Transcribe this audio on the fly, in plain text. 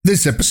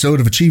This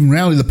episode of Achieving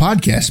Reality, the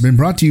podcast, has been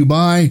brought to you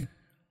by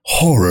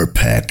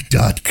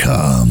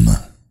HorrorPack.com.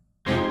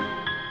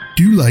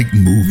 Do you like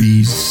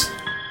movies?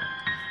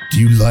 Do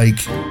you like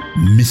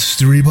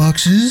mystery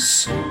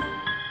boxes?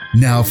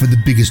 Now for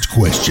the biggest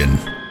question.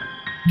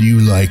 Do you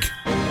like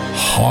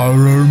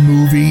horror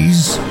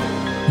movies?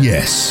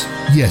 Yes,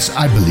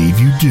 I believe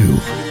you do.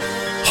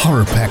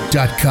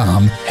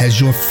 HorrorPack.com has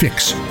your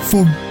fix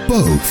for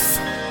both.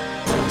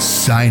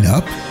 Sign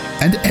up,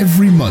 and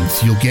every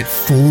month you'll get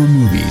 4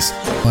 movies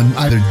on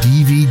either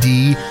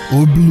DVD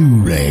or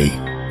Blu-ray,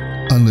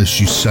 unless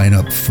you sign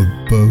up for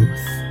both.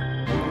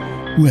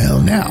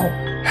 Well now,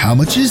 how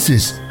much is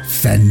this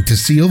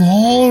fantasy of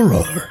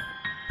horror?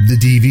 The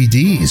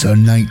DVDs are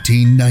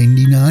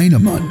 $19.99 a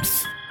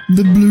month.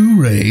 The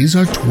Blu-rays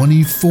are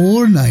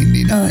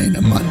 $24.99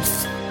 a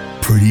month.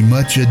 Pretty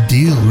much a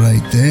deal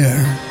right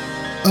there.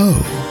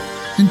 Oh,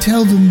 and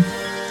tell them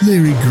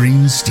Larry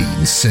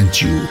Greenstein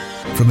sent you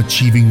from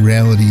Achieving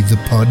Reality, the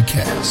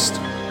podcast.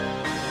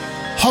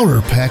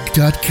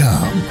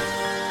 HorrorPack.com.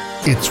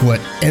 It's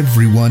what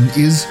everyone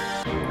is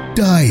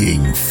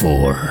dying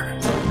for.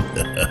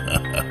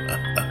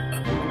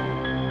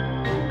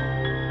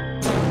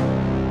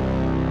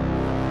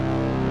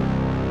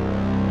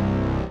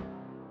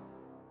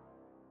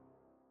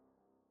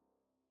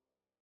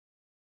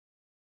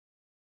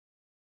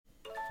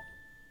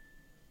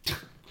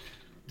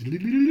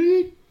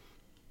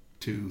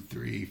 Two,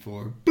 three,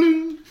 four,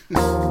 boom.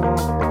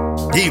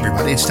 Hey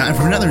everybody, it's time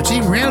for another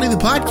Achieving Reality, the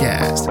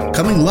podcast,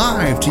 coming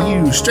live to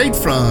you straight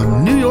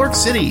from New York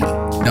City.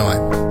 No,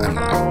 I'm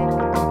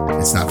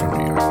lying. It's not from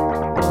New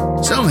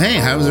York. So hey,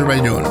 how's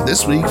everybody doing?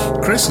 This week,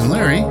 Chris and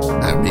Larry,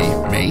 that'd be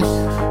me,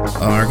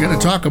 are going to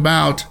talk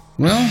about,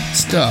 well,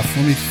 stuff.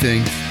 Let me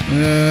think.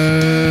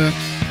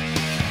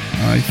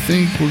 I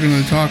think we're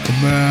going to talk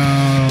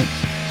about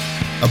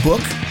a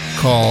book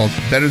called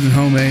Better Than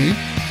Homemade.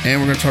 And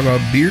we're going to talk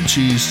about beer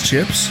cheese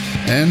chips.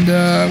 And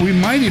we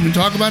might even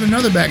talk about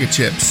another bag of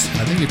chips.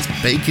 I think it's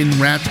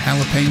bacon-wrapped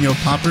jalapeno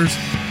poppers.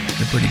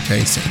 They're pretty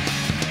tasty.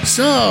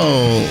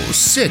 So,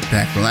 sit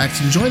back, relax,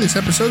 enjoy this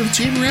episode of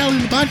Achieving Reality,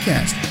 the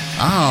podcast.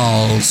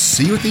 I'll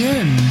see you at the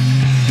end.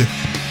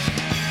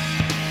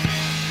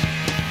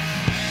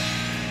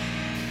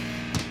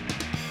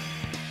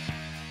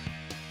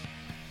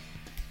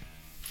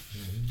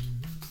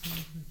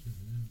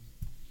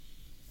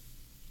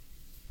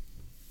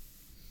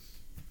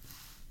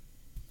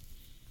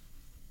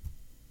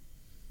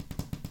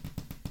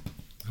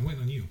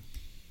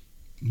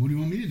 What do you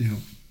want me to do?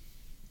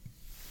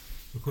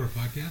 Record a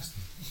podcast?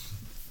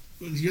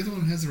 Well, you're the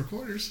one who has the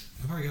recorders.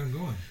 I've already got them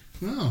going.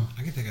 Oh.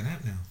 I can take a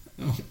nap now.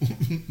 Oh.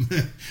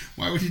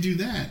 Why would you do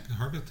that?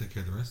 Harvey will take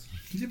care of the rest of it.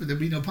 Yeah, but there'll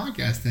be no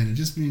podcast then. It'd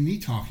just be me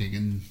talking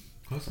and...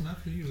 Close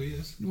enough, it usually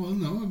is. Well,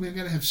 no, I mean, I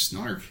gotta have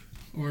snark.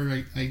 Or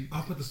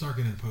I'll put the snark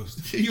in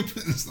post. You'll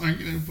put the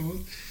snark in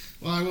post?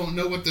 Well, I won't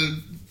know what to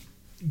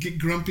get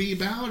grumpy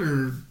about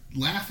or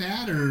laugh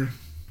at or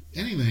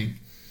anything.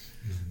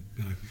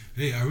 Be like,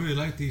 hey, I really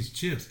like these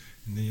chips.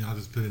 And then I'll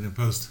just put it in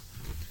post.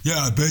 Yeah,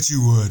 I bet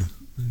you would.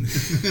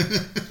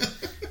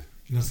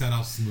 Sound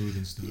all smooth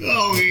and stuff.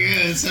 Oh,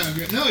 yeah, that sounds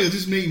good. No, you'll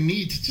just make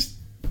me to just...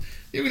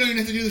 Yeah, we don't even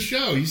have to do the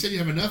show. You said you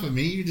have enough of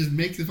me. You just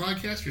make the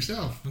podcast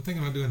yourself. I'm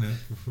thinking about doing that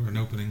for an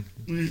opening.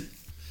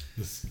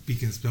 The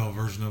speak and spell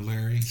version of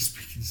Larry.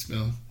 Speak and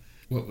spell.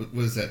 What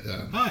is that?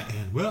 Hi,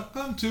 and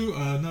welcome to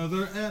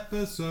another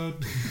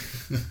episode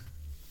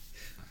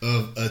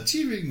of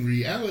Achieving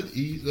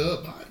Reality,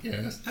 the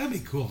podcast. That'd be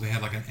cool if they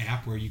had like an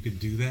app where you could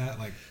do that,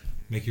 like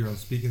make your own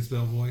speak and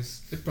spell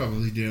voice. They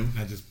probably do.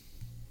 I just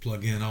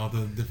plug in all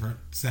the different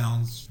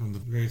sounds from the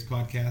various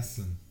podcasts,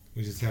 and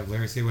we just have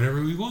Larry say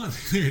whatever we want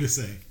Larry to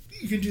say.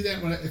 You can do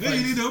that when Hey,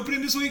 you need the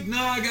opening this week? No,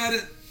 I got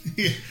it.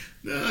 Yeah.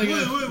 No, I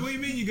got what do you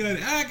mean you got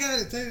it? I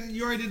got it.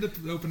 You already did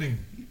the opening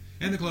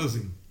and the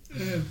closing.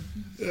 And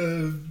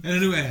a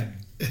new ad.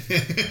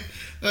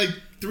 Like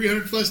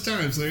 300 plus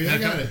times, Larry. I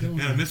got it.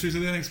 And Mysteries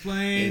of the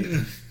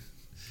Unexplained.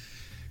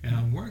 And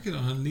I'm working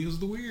on Neil's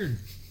the Weird.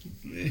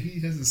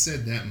 He hasn't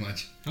said that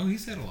much. Oh, he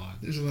said a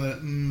lot. There's a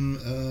lot.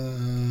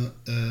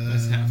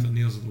 That's half of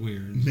Neil's the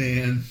Weird.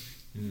 Man.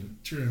 Yeah.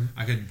 True.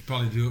 I could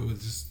probably do it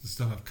with just the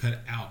stuff I've cut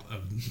out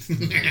of Neil's the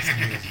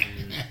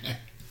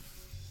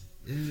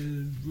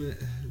Weird.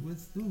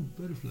 What's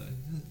butterfly?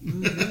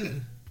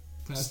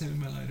 Cloud saving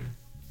my lighter.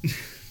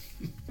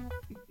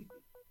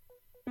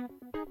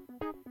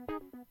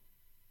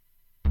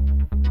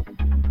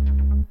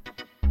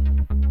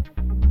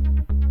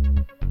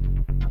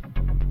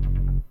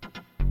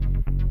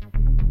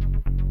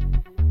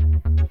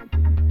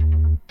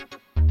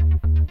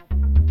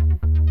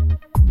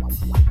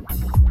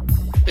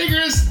 Hey,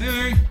 Chris. Hey,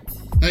 Larry.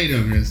 How you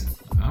doing, Chris?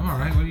 I'm all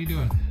right. What are you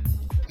doing?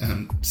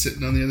 I'm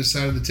sitting on the other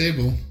side of the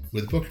table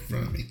with a book in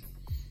front of me.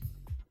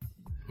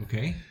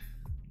 Okay.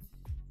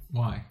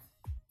 Why?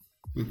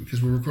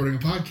 Because we're recording a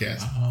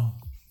podcast. Oh.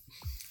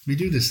 We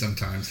do this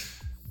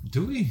sometimes.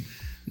 Do we?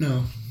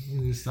 No.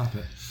 You need to stop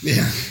it.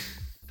 Yeah.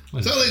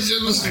 What is So it?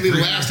 this must Like be the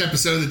 300 last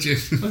episode that you...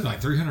 What is it,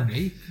 like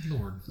 308?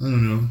 Lord. I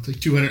don't know. It's like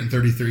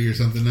 233 or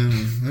something.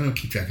 I don't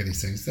keep track of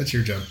these things. That's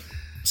your job.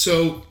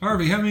 So,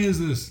 Harvey, how many is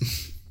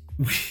this?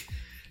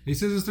 He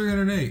says it's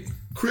 308.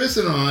 Chris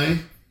and I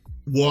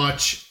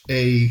watch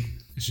a...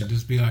 It should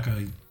just be like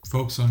a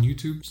folks on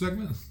YouTube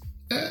segment.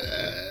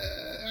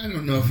 I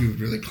don't know if you would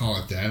really call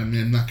it that. I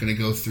mean, I'm not going to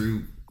go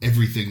through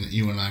everything that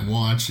you and I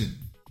watch.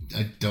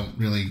 I don't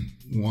really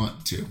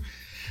want to.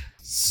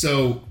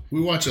 So,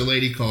 we watch a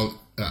lady called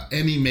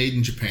Emmy Made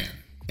in Japan.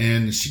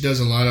 And she does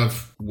a lot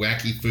of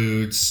wacky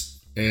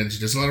foods. And she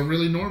does a lot of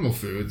really normal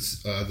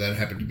foods that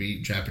happen to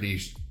be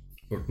Japanese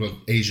or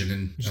Asian.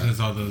 And She does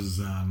all those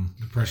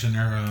Depression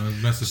era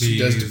recipes. she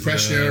does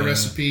Depression era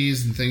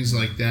recipes and things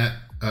like that.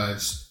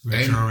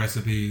 Retro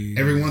recipes.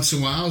 Every once in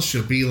a while,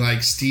 she'll be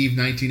like Steve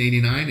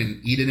 1989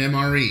 and eat an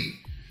MRE,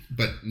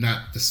 but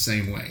not the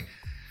same way,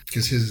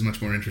 because his is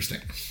much more interesting.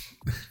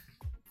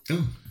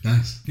 Oh,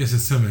 nice. Yes,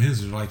 and some of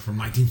his are like from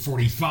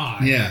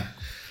 1945. Yeah.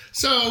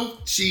 So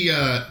she,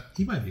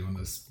 He might be one of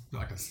those,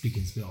 like a Speak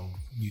and Spell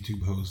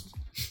YouTube host,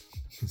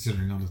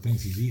 considering all the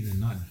things he's eaten and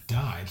not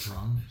died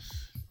from.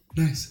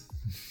 nice.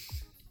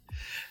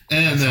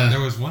 And There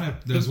was one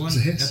it's a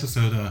hiss.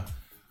 episode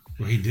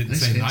where he didn't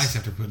Nice say hiss. nice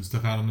after putting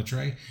stuff out on the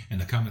tray, and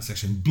the comment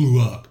section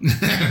blew up.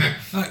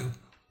 Like,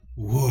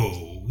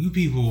 whoa, you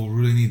people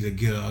really need to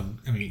get a...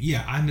 I mean,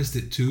 yeah, I missed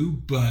it too,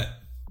 but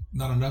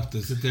not enough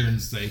to sit there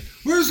and say,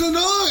 "Where's the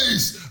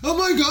nice? Oh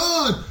my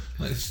god!"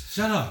 Like,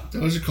 shut up.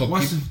 those are called,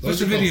 Watch people, the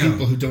those are called video.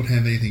 people who don't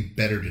have anything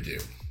better to do.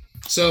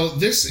 So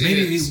this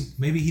is...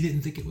 Maybe he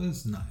didn't think it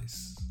was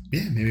nice.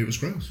 Yeah, maybe it was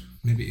gross.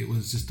 Maybe it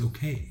was just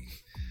okay.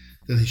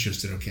 Then he should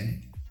have said okay.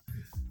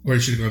 Or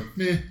he should have gone,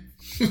 meh.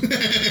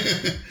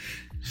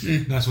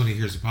 That's when he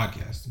hears the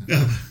podcast.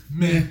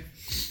 Meh.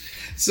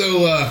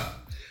 So,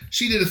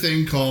 she did a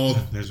thing called...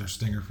 There's our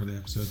stinger for the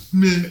episode.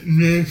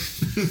 Meh.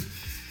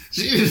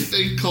 She did a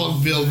thing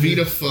called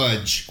Velveeta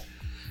Fudge.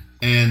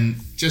 And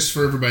just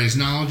for everybody's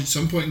knowledge, at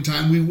some point in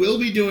time, we will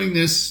be doing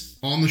this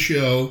on the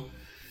show.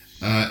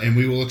 And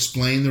we will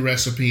explain the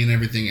recipe and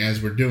everything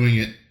as we're doing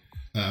it.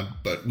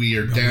 But we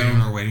are down...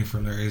 We're waiting for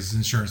Larry's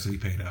insurance to be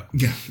paid up.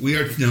 Yeah, we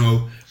are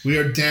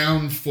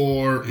down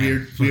for... For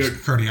we are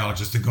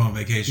cardiologist to go on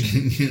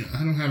vacation. I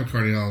don't have a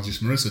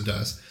cardiologist. Marissa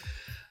does.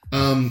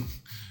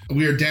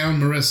 We are down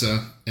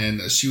Marissa,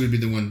 and she would be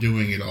the one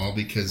doing it all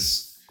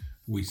because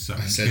We suck I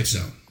in the said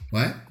kitchen. so.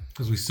 What?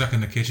 Because we suck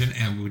in the kitchen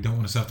and we don't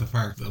want to set the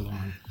fire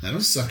alarm. I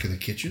don't suck in the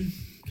kitchen.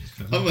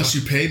 Unless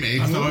you pay me.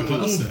 That's what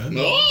Klaus said.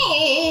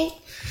 No!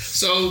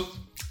 So,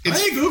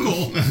 it's... Hey,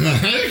 Google!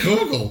 Hey,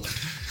 Google!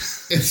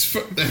 It's...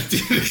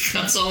 It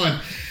cuts on.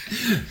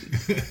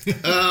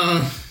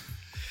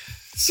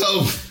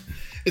 So,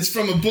 it's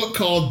from a book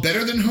called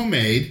Better Than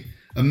Homemade,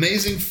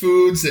 Amazing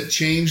Foods That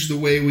Change the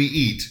Way We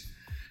Eat.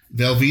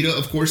 Velveeta,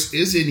 of course,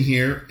 is in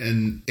here,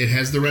 and it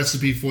has the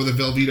recipe for the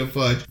Velveeta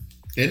fudge.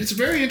 And it's a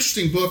very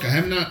interesting book. I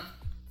have not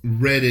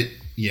read it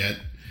yet.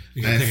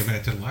 You can take it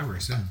back to the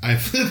library soon. I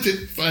flipped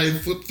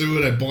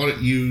through it. I bought it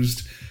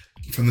used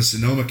from the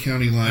Sonoma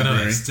County I know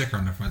Library. that sticker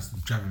on the front's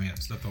driving me up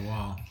the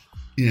wall.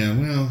 Yeah,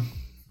 well,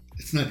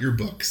 it's not your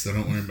book, so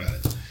don't worry about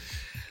it.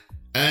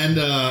 And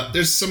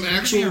there's some Give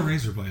actual... me a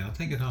razor blade. I'll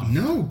take it off.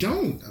 No,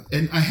 don't.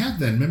 And I have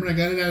that. Remember, I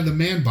got it out of the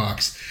man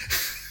box.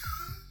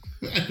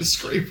 I had a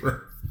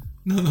scraper.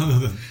 No.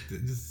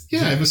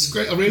 Yeah, I have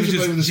a razor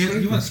blade with a scraper.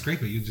 You want to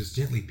scrape it, you just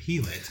gently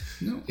peel it.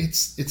 No,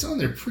 it's on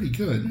there pretty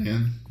good,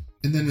 man.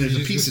 And then there's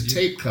a piece of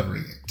tape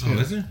covering it, too. Oh,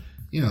 is there?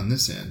 Yeah, on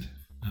this end.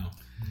 No.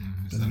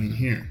 But I mean,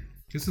 here.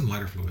 Get some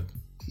lighter fluid.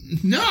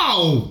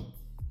 No!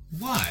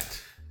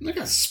 What? I'm not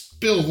going to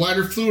spill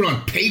lighter fluid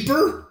on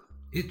paper.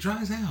 It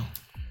dries out.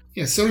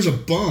 Yeah, so does a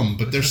bum,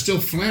 but they're still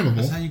flammable.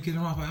 That's how you get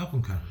them off of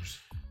album covers.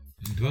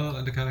 You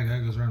know the kind of guy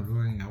who goes around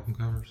ruining album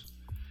covers?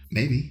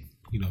 Maybe.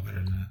 You know better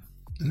than that.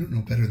 I don't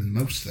know better than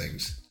most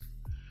things.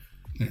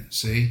 There,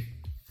 see?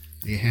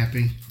 Are you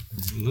happy?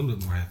 A little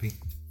bit more happy.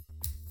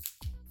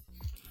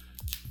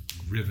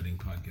 Riveting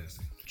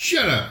podcasting.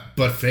 Shut up,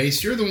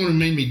 buttface. You're the one who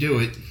made me do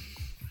it.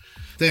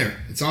 There,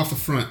 it's off the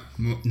front,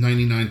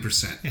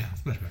 99%. Yeah,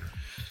 it's much better.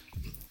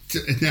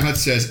 Now it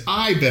says,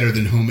 I better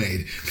than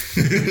homemade.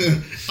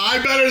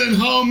 I better than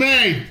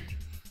homemade.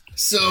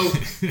 So,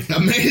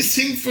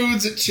 amazing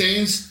foods that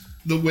change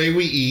the way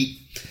we eat.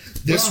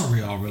 Well, are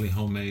we all really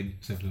homemade,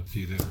 except a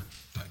few that are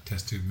like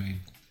test tube made?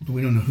 But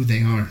we don't know who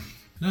they are.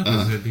 No,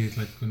 because it'd be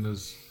like when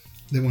those...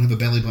 They won't have a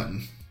belly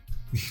button.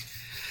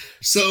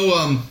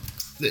 So,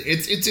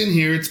 it's in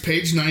here. It's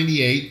page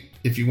 98.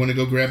 If you want to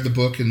go grab the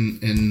book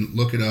and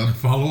look it up.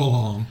 Follow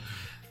along.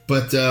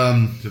 But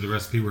to the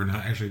recipe we're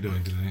not actually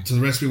doing today. So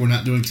the recipe we're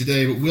not doing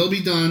today, but will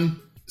be done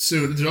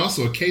soon. There's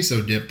also a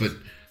queso dip, but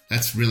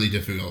that's really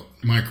difficult.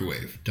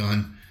 Microwave.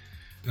 Done.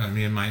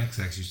 Me and my ex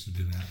used to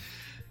do that.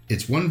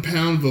 It's 1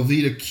 pound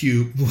Velveeta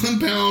cube, 1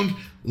 pound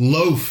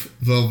loaf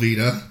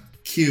Velveeta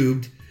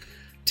cubed,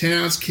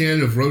 10-ounce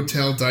can of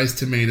Rotel diced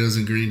tomatoes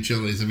and green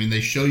chilies. I mean,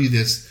 they show you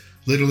this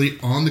literally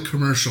on the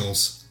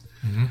commercials.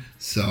 Mm-hmm.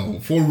 So,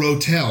 for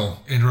Rotel.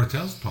 And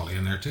Rotel's probably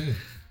in there too.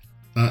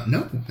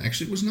 No,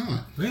 actually it was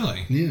not.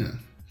 Really? Yeah.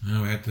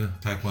 No, we had to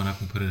type one up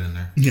and put it in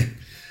there. Yeah.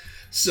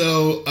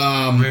 So,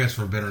 I guess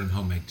we're better than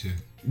homemade too.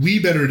 we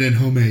better than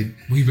homemade.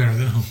 We better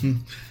than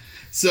home.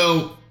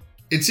 So,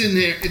 it's in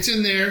there. It's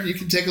in there. You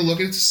can take a look.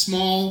 It's a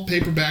small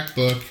paperback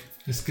book.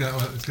 It's got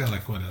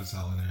like what else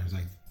all in there? It's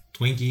like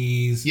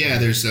Twinkies. Yeah,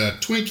 there's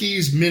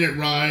Twinkies, Minute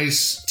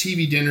Rice,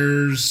 TV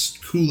dinners,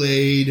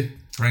 Kool-Aid,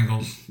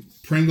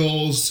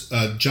 Pringles,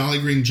 Jolly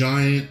Green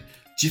Giant,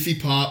 Jiffy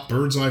Pop,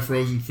 Bird's Eye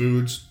frozen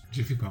foods.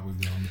 Jiffy Pop would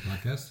be on the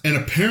podcast. And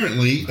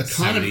apparently, Like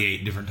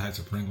 78 different types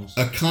of Pringles.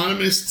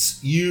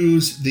 Economists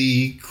use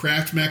the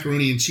Kraft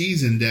Macaroni and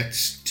Cheese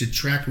Index to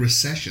track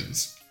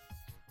recessions.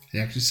 It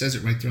actually says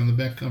it right there on the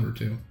back cover,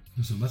 too.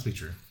 So it must be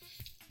true.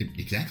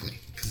 Exactly,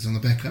 because it's on the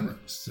back cover.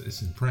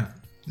 It's in print.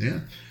 Yeah,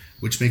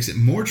 which makes it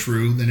more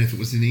true than if it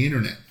was in the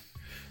internet.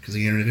 Because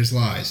the internet is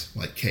lies,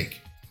 like cake.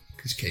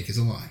 Because cake is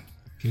a lie.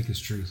 Cake is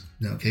truth.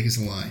 No, cake is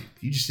a lie.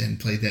 You just hadn't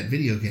played that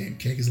video game.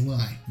 Cake is a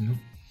lie. Nope.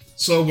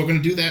 So we're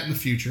going to do that in the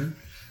future.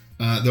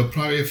 There'll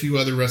probably be a few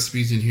other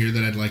recipes in here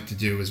that I'd like to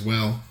do as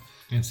well.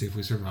 And see if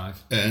we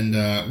survive. And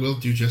we'll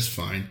do just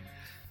fine.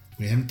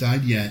 We haven't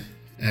died yet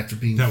after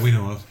being That we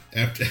know of.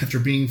 after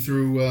being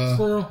through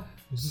Squirrel.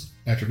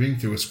 after being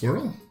through a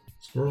squirrel.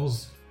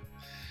 Squirrels.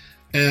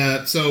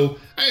 So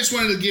I just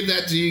wanted to give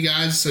that to you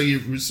guys so you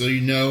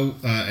know,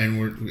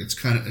 and it's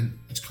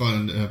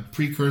called a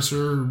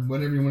precursor or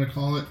whatever you want to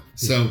call it.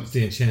 So It's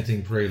the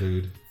enchanting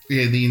prelude.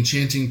 yeah, the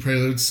enchanting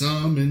prelude,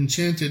 some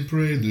enchanted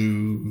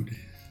prelude.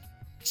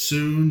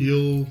 Soon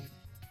you'll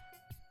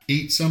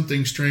eat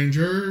something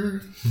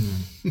stranger.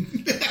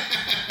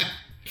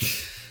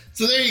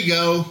 So there you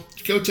go.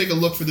 Go take a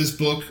look for this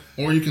book,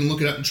 or you can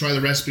look it up and try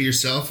the recipe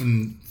yourself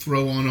and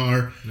throw on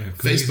our They have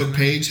cookies in Facebook there?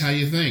 page how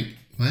you think.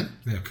 What?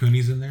 They have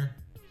coonies in there.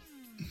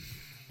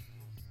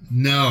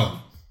 No.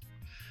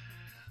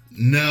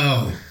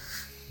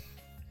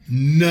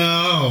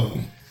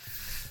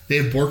 They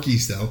have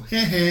Borkies, though.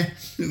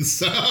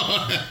 So,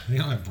 They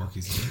don't have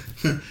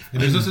Borkies in it.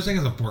 And there's no such thing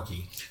as a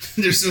Borky.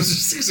 there's no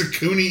such thing as a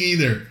Coonie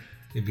either.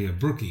 It'd be a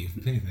Brookie,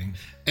 if anything.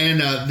 And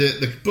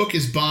the book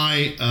is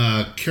by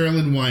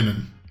Carolyn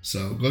Wyman.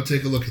 So go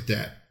take a look at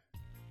that.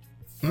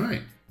 All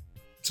right.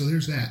 So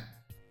there's that.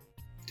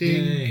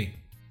 Ding. Yay.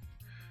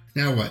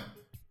 Now what?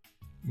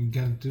 We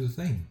gotta do the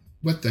thing.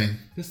 What thing?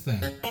 This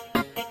thing.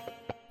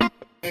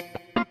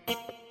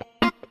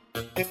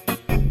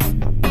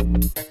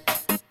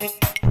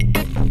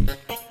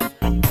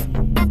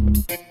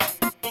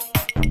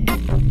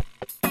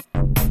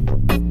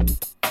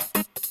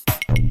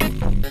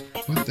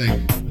 What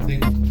thing? The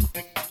thing.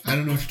 I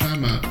don't know what you're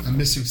talking about. I'm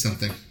missing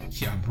something.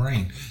 Yeah,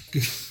 brain.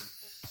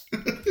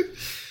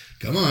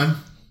 Come on.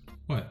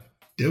 What?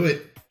 Do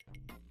it.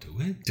 Do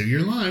it? Do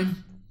your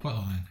line. What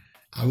line?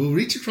 I will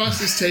reach across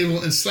this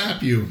table and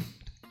slap you.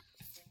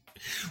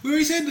 We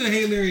already said the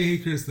Hey Larry, Hey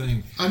Chris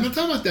thing. I'm not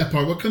talking about that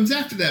part. What comes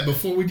after that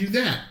before we do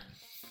that?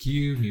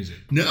 Cue music.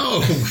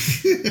 No.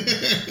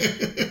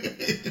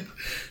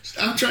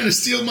 Stop trying to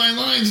steal my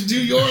lines and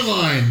do your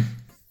line.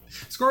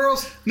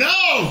 Squirrels.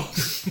 No.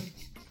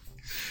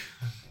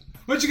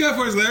 What you got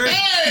for us, Larry?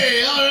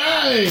 Hey, all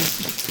right.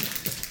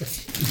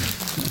 Just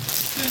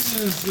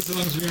as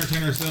long as we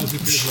entertain ourselves, who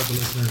cares about the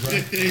listeners,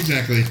 right?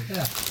 Exactly.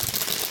 Yeah.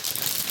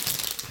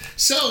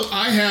 So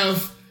I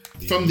have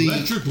from the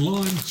Electric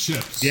Lime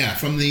Chips. Yeah,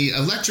 from the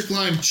Electric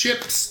Lime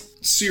Chips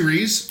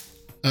series.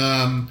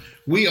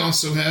 We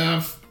also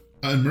have,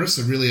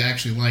 Marissa really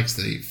actually likes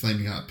the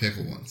Flaming Hot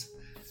Pickle ones.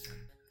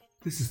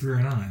 This is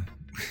 309.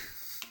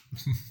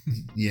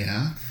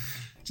 Yeah.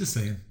 Just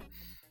saying.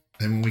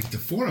 And when we get to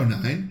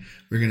 409,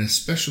 we're going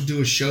to do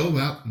a show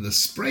about the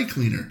spray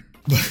cleaner.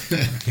 I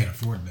can't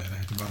afford that. I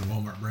have to buy the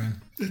Walmart brand.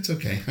 It's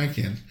okay. I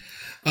can.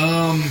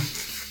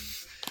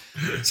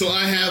 So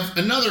I have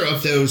another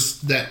of those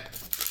that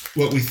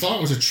what we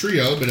thought was a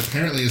trio, but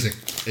apparently is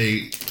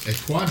a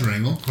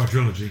quadrangle.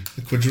 Quadrilogy.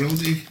 A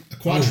quadrilogy. A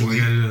Oh, we quadrilogy.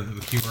 got to do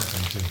the QR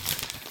thing,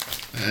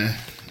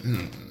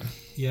 too.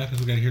 Yeah, because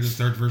we got to hear the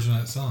third version of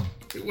that song.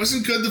 It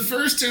wasn't good the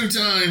first two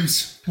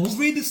times. We'll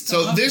read this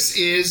So stuff. this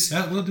is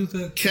That we'll do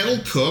the kettle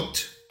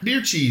cooked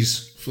beer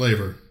cheese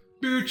flavor.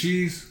 beer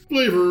cheese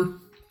Flavor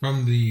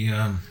from the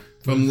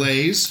from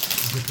Lay's.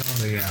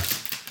 what's it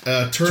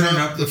called? Turn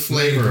up the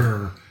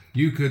flavor.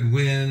 You could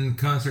win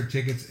concert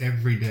tickets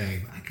every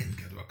day. I couldn't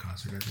go to a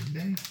concert every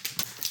day.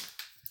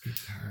 Get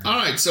tired. All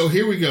right, so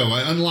here we go.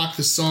 I unlock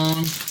the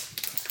song.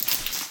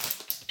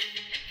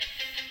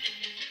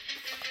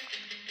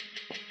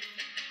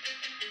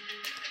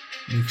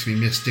 Makes me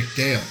miss Dick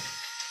Dale.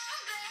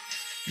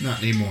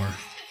 Not anymore.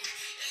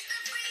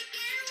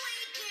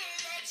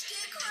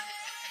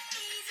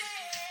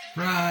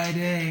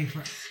 Friday.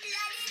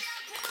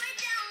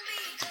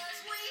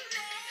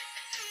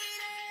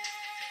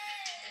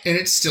 And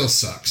it still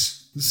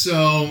sucks.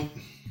 So,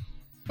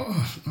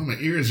 oh, my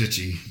ear is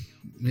itchy.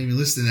 Maybe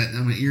listen to that.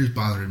 Now my ear's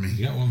bothering me.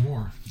 You got one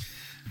more.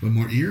 One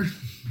more ear?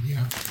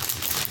 Yeah.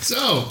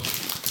 So,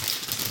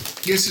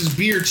 This is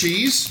beer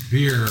cheese.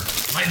 Beer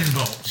lightning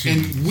bolt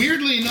cheese. And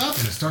weirdly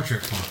enough, in a Star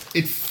Trek font.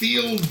 it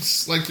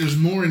feels like there's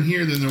more in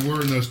here than there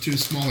were in those two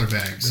smaller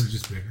bags. They're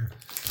just bigger.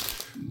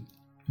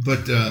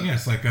 But yeah,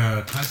 it's like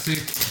a classic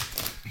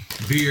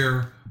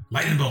beer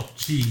lightning bolt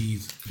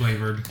cheese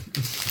flavored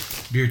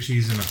beer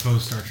cheese in a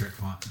faux Star Trek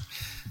font.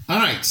 all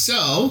right,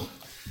 so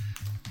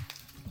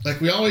like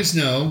we always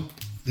know,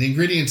 the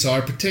ingredients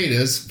are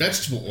potatoes,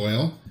 vegetable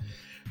oil,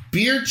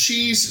 beer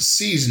cheese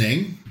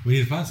seasoning. We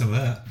need to find some of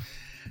that.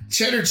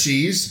 Cheddar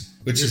cheese,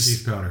 which Beer is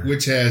cheese powder.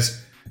 which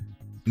has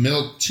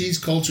milk, cheese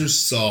culture,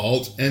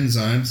 salt,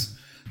 enzymes.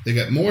 They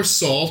got more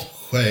salt,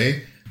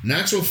 whey,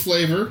 natural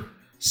flavor,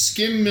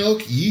 skim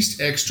milk,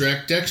 yeast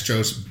extract,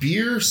 dextrose,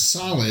 beer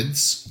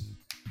solids.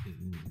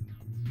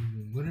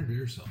 What are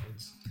beer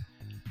solids?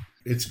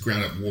 It's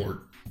ground up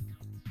wort,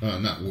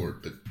 not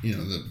wort, but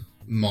the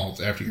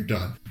malt after you're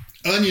done.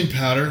 Onion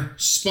powder,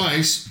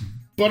 spice,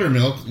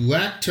 buttermilk,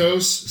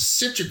 lactose,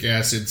 citric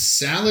acid,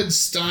 salad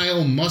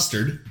style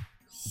mustard.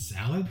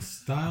 Salad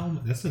style?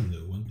 That's a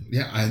new one.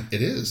 Yeah,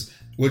 it is.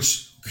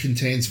 Which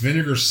contains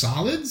vinegar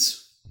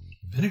solids?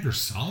 Vinegar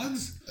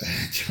solids?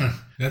 That's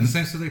the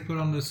same stuff they put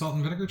on the salt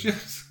and vinegar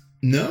chips?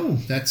 No,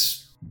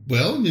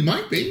 it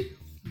might be.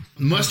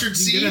 Mustard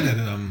seed? You can get it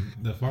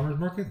at the farmer's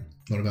market.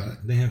 What about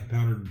it? They have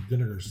powdered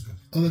vinegar stuff.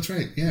 Oh, that's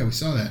right. Yeah, we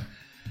saw that.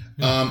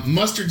 Yeah.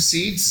 Mustard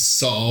seeds,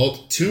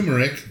 salt,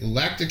 turmeric,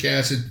 lactic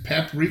acid,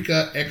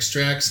 paprika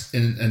extracts,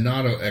 and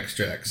annatto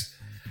extracts.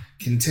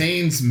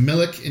 Contains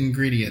milic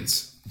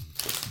ingredients.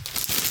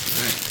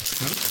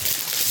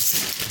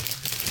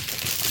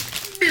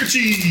 Beer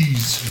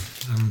cheese.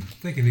 I'm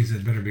thinking these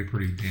had better be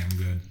pretty damn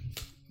good.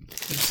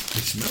 They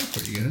smell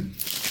pretty good.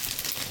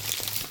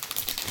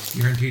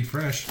 Guaranteed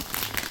fresh.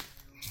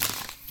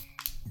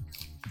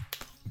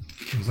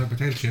 Smells like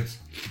potato chips.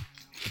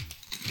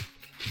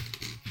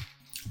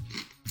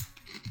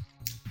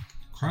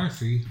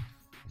 Crunchy.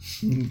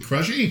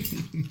 Crushy.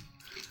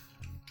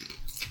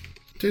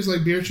 Tastes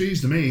like beer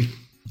cheese to me.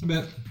 I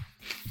bet.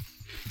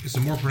 It's a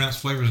more pronounced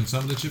flavor than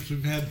some of the chips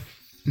we've had.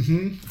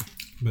 Mm-hmm.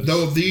 But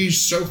though of these,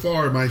 so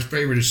far, my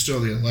favorite is still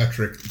the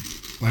electric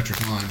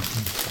lime.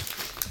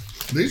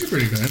 These are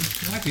pretty good.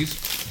 I like these.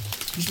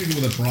 Just make it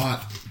with a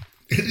brat.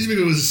 Just make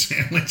it with a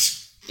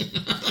sandwich.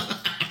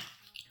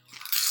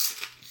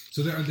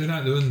 So they're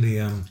not doing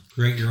the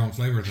create your own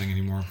flavor thing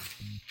anymore.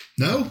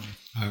 No?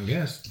 I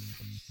guess.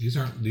 These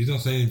don't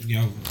say, anything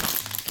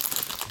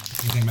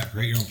about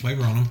create your own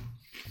flavor on them.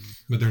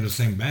 But they're in the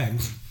same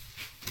bags.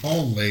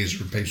 All Lays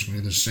are basically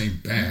in the same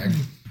bag.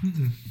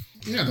 Mm-mm.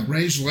 Yeah, the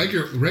Ray's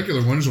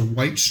regular one is a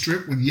white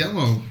strip with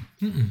yellow.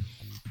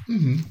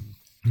 Mm-hmm.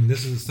 And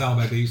this is the style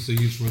bag they used to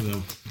use for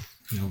the,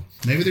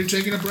 Maybe they're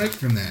taking a break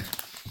from that.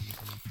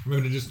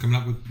 Maybe they're just coming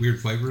up with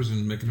weird flavors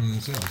and making them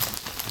themselves.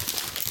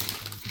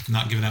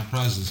 Not giving out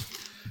prizes.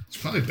 It's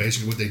probably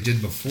basically what they did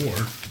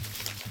before.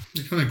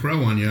 They kind of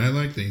grow on you. I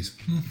like these.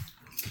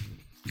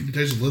 You can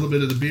taste a little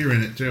bit of the beer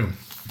in it, too.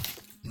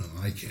 Well,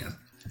 I can.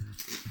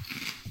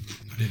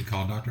 I need to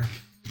call a doctor.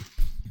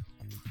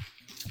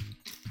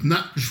 I'm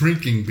not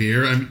drinking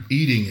beer. I'm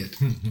eating it.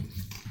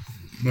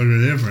 But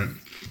they're different.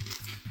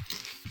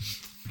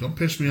 Don't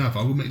piss me off.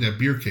 I'll go make that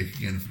beer cake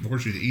again and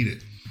force you to eat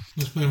it.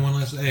 Let's put in one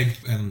less egg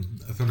and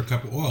a third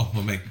cup of oil.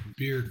 We'll make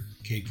beer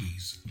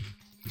cakeys.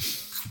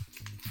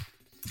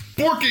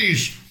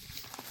 Borkies!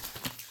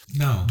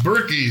 No.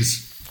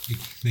 Berkies.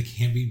 They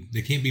can't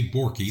be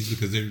Borkies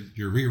because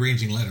you're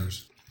rearranging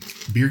letters.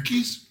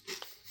 Beerkies?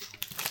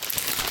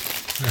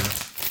 There.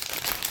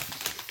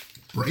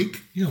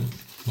 Break?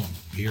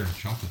 Beer and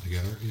chocolate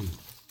together. Ew.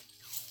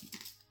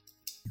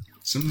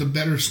 Some of the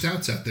better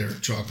stouts out there are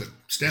chocolate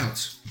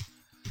stouts.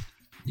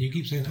 You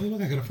keep saying, oh,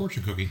 look, I got a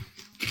fortune cookie.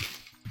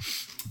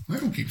 I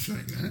don't keep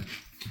saying that.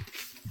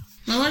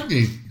 I like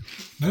these.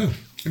 No.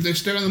 If they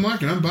stay on the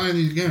market, I'm buying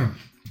these again.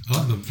 I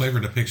love the flavor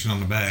depiction on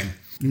the bag.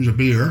 There's a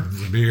beer.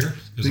 There's a beer.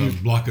 There's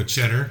a block of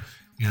cheddar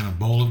and a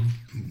bowl of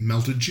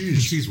melted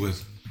cheese. Cheese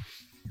whiz.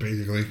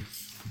 Basically. And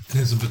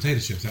then some potato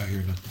chips out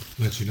here to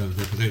let you know that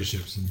they're potato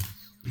chips and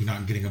you're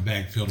not getting a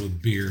bag filled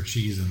with beer,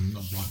 cheese, and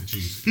a block of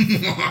cheese.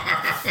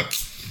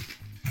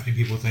 How many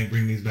people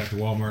bring these back to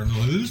Walmart and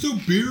they're like, there's no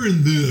beer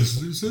in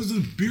this. It says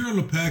there's beer on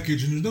the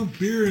package and there's no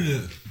beer in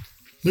it.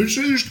 They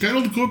say there's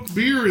kettle cooked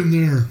beer in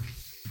there.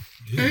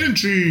 Yeah. And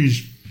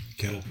cheese.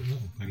 Kettle, well,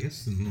 I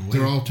guess.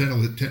 They're all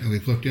technically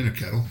cooked in a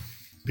kettle.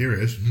 Beer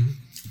is. Mm-hmm.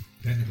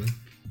 Technically.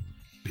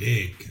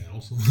 Big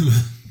kettles.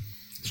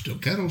 Still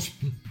kettles.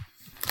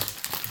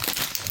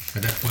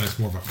 At that point, it's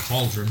more of a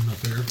cauldron up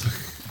there.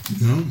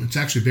 No, it's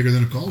actually bigger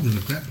than a cauldron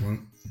at that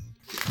point.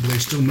 But they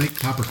still make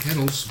copper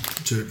kettles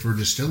for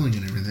distilling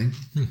and everything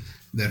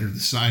that are the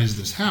size of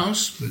this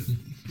house, but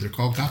they're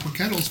called copper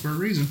kettles for a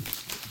reason.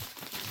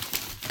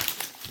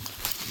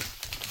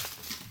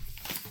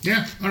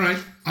 Yeah, all right.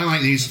 I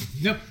like these.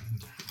 Yep.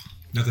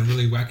 Nothing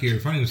really wacky or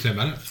funny to say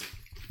about it.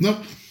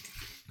 Nope.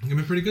 They've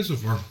been pretty good so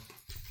far.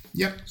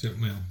 Yep. Except,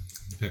 the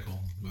pickle.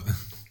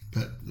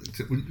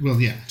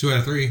 Well, yeah. 2 out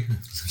of 3.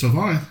 So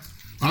far.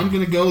 I'm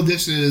going to go,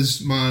 this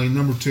is my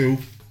number 2.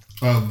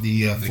 of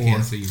the I four.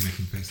 can't see you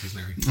making faces,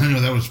 Larry. I know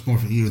that was more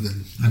for you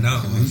than... I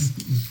know it was.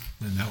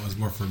 And that was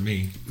more for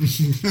me.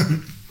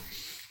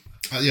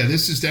 Yeah,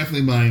 this is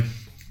definitely my...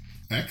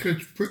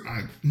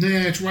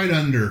 it's right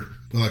under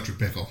Electric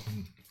Pickle.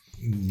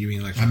 You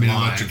mean Electric Lime?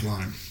 Electric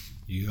Lime.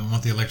 You don't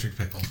want the Electric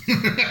Pickle.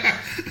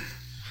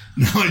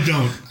 No, I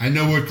don't. I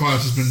know what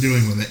Klaus has been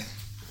doing with it.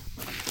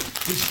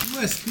 It's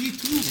USB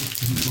too.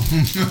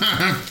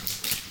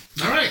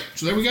 All right,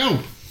 so there we go.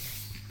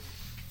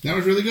 That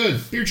was really good.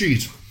 Beer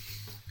cheese.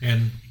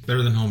 And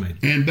better than homemade.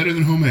 And better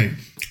than homemade.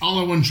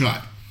 All in one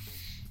shot.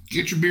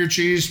 Get your beer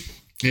cheese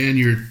and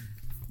your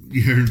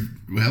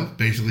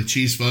basically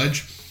cheese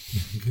fudge.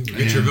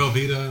 Get your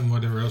Velveeta and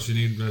whatever else you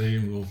need ready,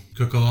 and we'll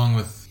cook along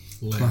with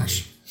Larry.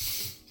 Plus.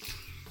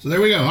 So there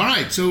we go. All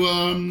right, so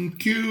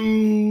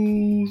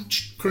cue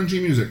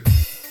crunchy music.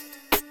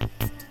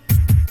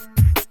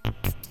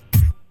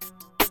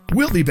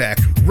 We'll be back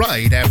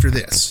right after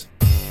this.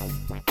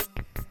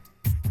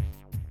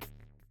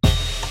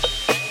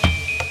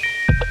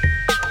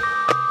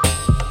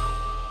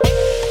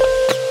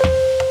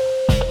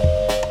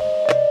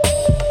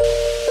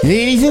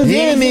 Ladies and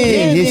gentlemen,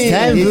 it's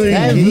time for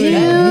the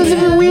News of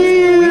the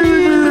Weird.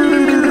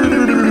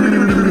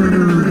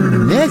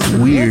 That's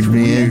weird,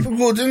 man.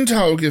 Guten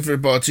Tag,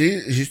 everybody.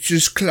 It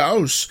is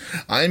Klaus.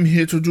 I'm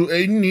here to do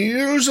a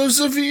News of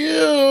the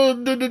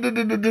Weird.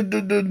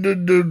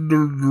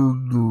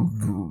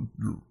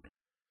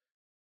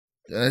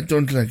 I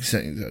don't like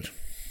saying that.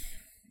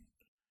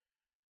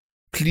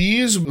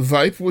 Please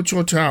wipe with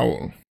your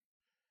towel.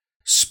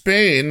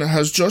 Spain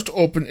has just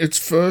opened its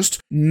first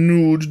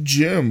nude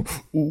gym.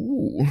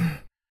 Ooh.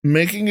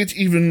 Making it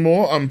even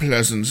more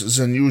unpleasant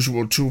than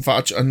usual to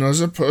watch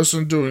another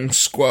person doing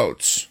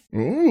squats.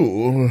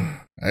 Ooh,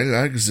 I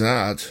like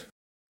that.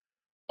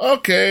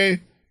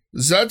 Okay,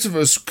 that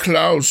was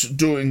Klaus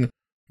doing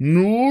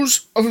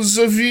News of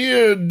the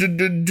Weird.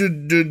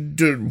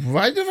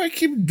 Why do I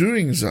keep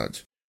doing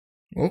that?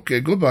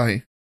 Okay,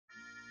 goodbye.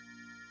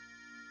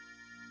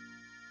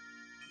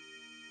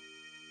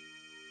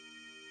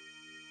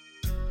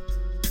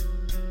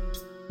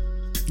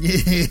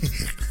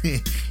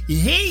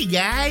 Hey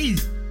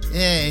guys,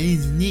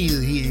 it's Neil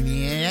here,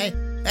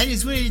 man. I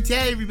just wanted to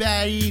tell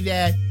everybody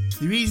that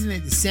the reason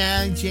that the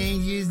sound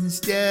changes and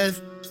stuff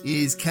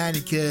is kind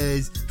of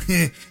because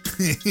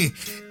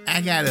I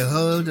got a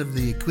hold of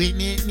the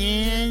equipment,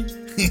 man,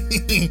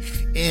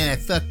 and I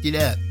fucked it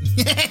up.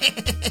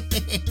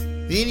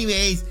 But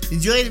anyways,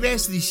 enjoy the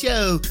rest of the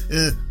show.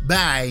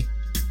 Bye.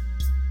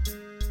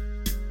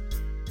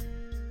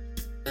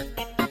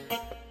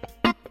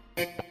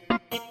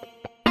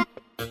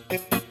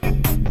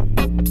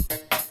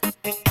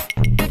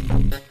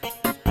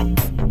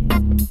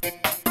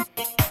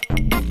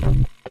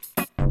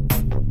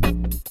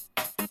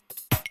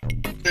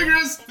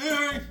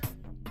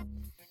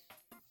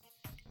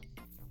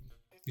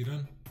 You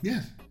done?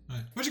 Yeah. All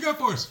right. What you got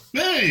for us?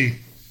 Hey!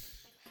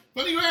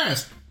 What do you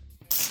ask?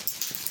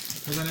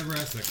 Because I never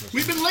asked that question.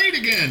 We've been late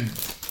again.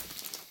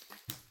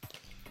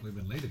 We've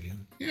been late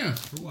again. Yeah.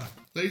 For what?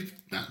 Late.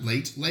 Not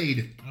late.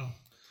 Laid. Oh.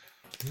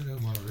 We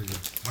don't want to really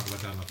talk about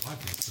that on the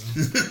podcast, so.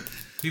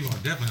 People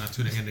are definitely not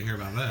tuning in to hear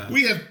about that.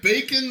 We have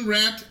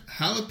bacon-wrapped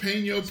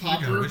jalapeno I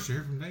popper wish to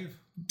hear from Dave.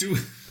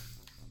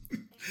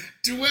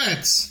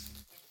 Duets.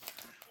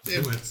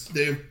 Duets.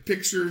 They have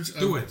pictures of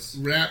Duets.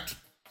 wrapped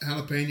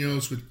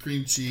jalapenos with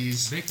cream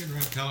cheese. Bacon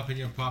wrapped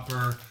jalapeno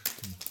popper.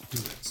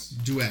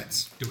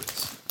 Duets.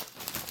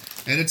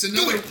 And it's Do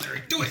another... it,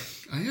 Larry. Do it.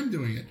 I am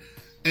doing it.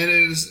 And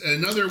it is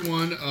another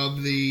one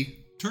of the...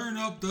 Turn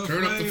up the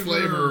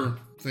flavor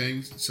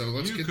things. So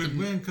let's you get could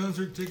win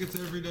concert tickets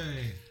every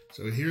day.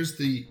 So here's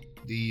the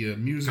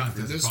music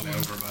Contest for this is probably one.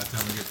 over by the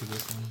time we get to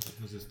this one.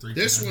 This is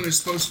This one is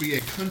supposed to be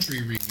a country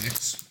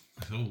remix.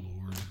 Oh,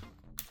 Lord.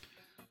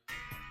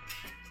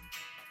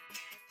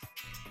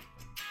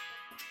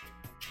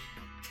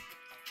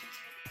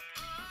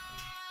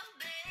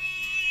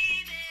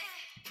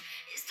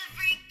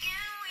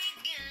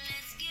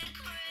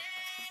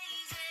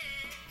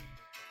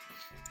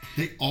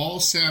 They all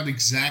sound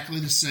exactly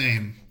the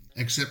same,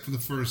 except for the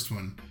first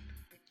one.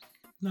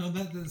 No,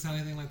 that doesn't sound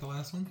anything like the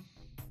last one.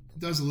 It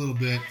does a little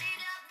bit.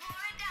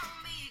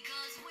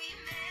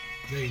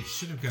 They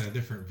should have got a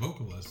different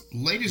vocalist.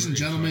 Ladies and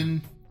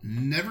gentlemen,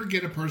 never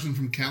get a person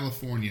from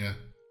California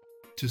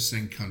to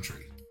sing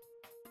country.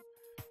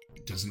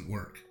 It doesn't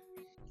work.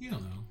 You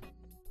don't know.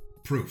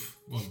 Proof.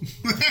 Well,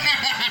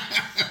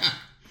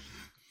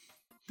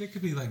 there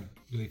could be like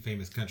really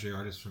famous country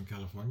artists from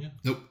California.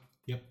 Nope.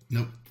 Yep.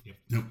 Nope. Yep.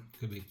 Nope.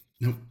 Could be.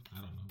 Nope. I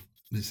don't know.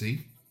 You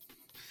see?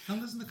 I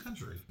listen to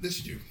country.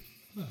 This you do.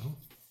 No.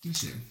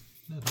 This you do.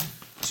 No, don't.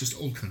 It's just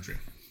old country.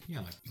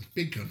 Yeah, like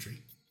Big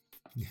country.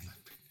 yeah, like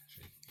big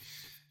country.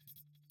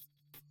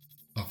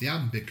 Off the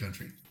album Big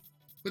Country.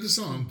 With the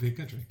song Big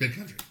country. Big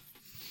Country.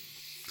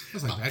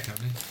 That's like Bad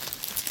Company.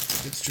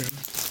 It's true.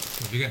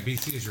 Well, if you got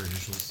BC as your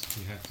initials,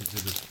 you have to do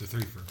the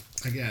three for.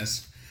 I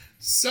guess.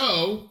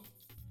 So,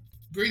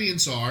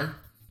 ingredients are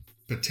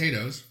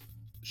potatoes,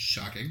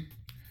 shocking,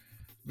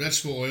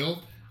 vegetable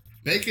oil,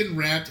 Bacon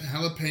wrapped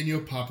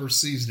jalapeno popper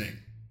seasoning.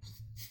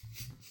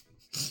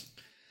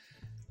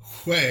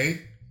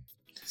 Whey,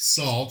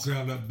 salt,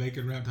 Ground up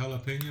bacon wrapped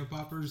jalapeno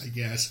poppers. I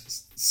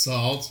guess,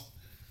 salt,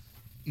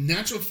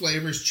 natural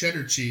flavors,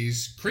 cheddar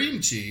cheese, cream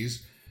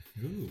cheese,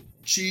 Ooh.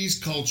 cheese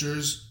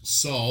cultures,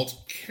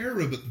 salt,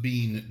 carob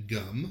bean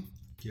gum,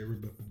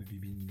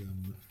 Bean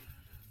gum.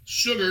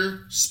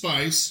 sugar,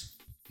 spice,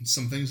 and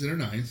some things that are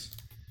nice,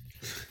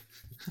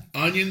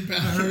 onion I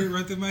heard it powder,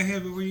 right through my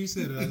head before you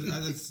said it.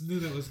 I just knew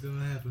that was going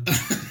to happen.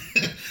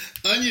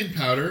 onion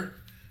powder,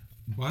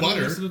 Why do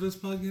butter. you listen to this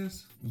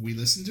podcast? We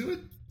listen to it.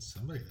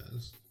 Somebody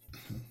does.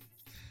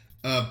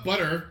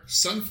 Butter,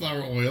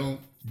 sunflower oil,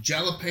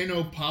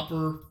 jalapeno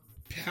popper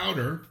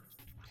powder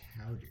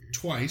Howdy.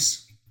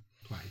 twice,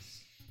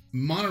 Monterey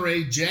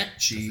Monterey Jack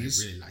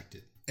cheese, I really liked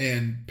it.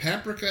 and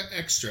paprika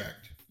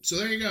extract. So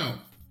there you go.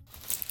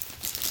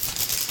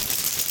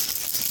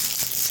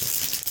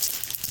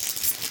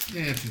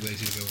 Yeah, I'm too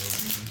lazy to go over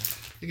anything.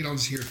 You can all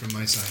just hear it from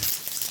my side.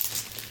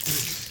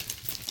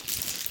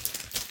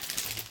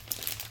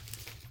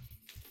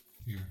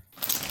 Here.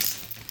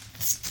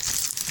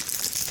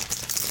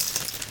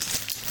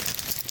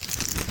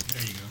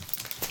 There you go.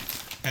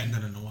 Hadn't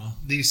done it in a while.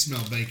 These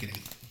smell bacony.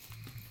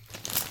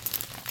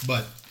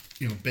 But,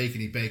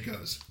 bacony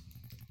bacos.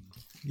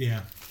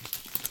 Yeah.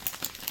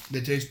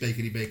 They taste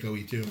bacony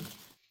bacon-y too.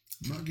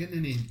 I'm not getting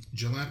any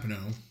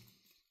jalapeno.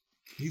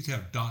 These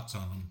have dots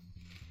on them.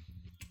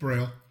 It's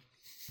Braille.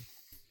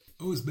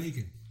 Oh, it's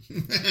bacon.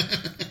 It's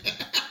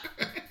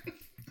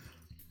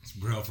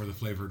Braille for the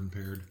flavored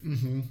impaired.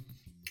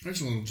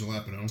 There's a little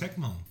jalapeno.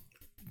 Tecmo.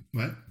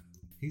 What?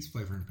 He's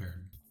flavor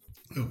impaired.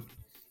 Oh,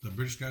 The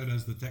British guy who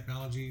does the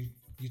technology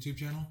YouTube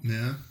channel.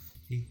 yeah.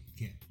 He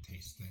can't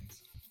taste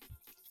things.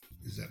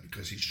 Is that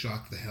because he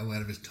shocked the hell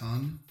out of his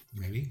tongue?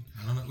 Maybe.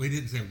 I don't know. We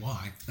didn't say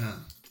why. Ah.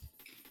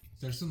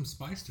 There's some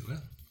spice to it.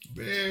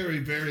 Very,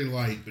 very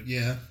light, but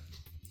yeah.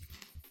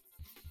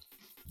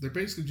 They're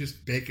basically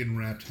just bacon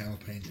wrapped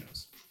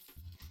jalapenos.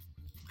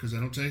 Because I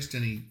don't taste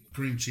any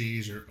cream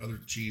cheese or other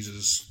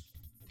cheeses.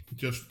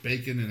 Just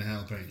bacon and a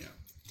jalapeno.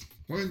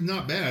 Well,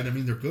 not bad. I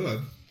mean, they're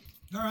good.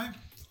 All right.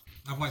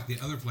 I like the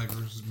other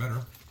flavors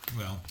better.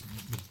 Well,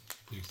 with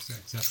the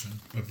exception.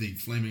 Of the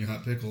flaming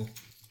hot pickle.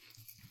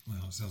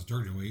 Well, it sounds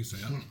dirty the way you say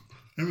it.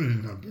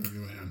 Everything's not dirty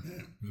around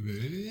there.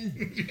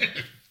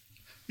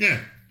 Yeah.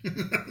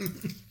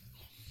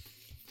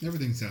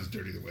 Everything sounds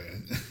dirty the way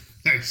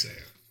I say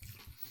it.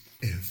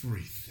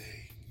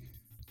 Everything.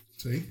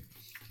 See?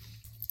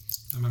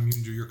 I'm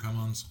immune to your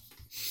come-ons.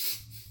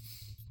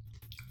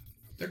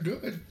 They're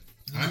good.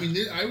 I mean,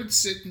 I would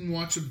sit and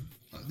watch a.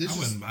 I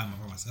wouldn't buy them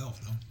for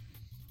myself, though.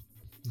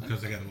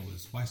 Because they got a little bit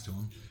of spice to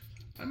them.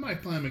 I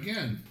might buy them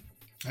again.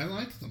 I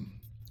like them.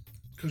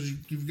 Because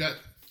you've got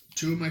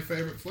two of my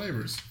favorite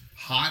flavors.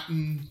 Hot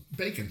and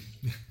bacon.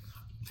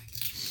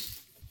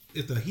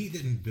 If the heat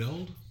didn't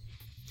build,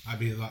 I'd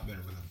be a lot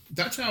better with them.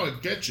 That's how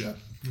it gets you.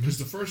 Because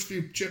the first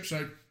few chips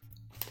I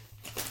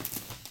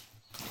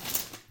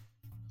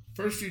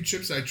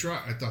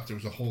tried, I thought there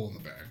was a hole in the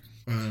bag.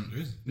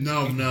 There is.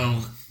 No.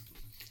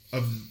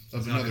 Of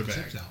another bag.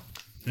 Chips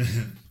out.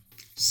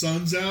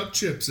 Sun's out,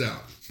 chips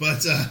out.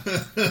 But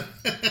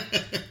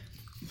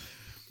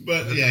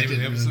but that yeah, the it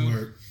name of the didn't episode? really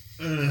work.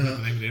 Is that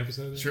the name of the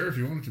episode? Then? Sure, if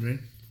you want it to be.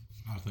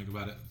 I'll think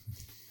about it.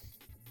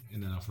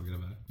 And then I'll forget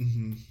about it.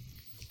 Mm-hmm.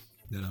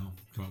 Then I'll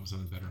come up with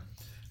something better.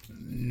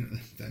 Yeah,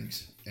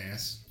 thanks,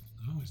 ass.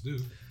 I always do.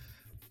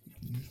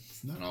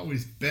 It's not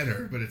always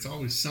better, but it's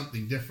always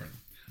something different.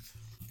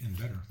 And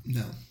better.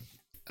 No.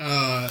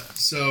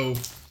 So,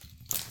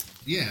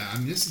 yeah, I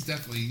mean, this is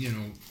definitely,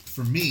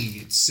 for me,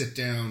 it's sit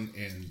down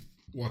and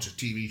watch a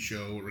TV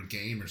show or a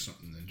game or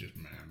something and just,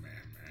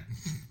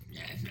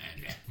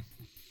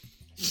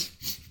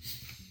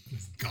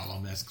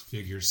 Gollum-esque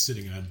figure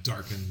sitting in a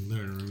darkened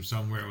living room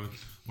somewhere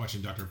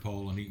watching Dr.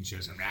 Pole and eating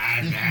chips.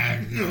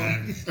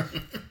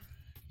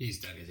 He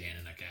stuck his hand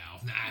in a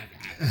cow.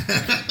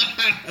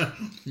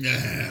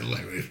 Yeah,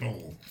 Larry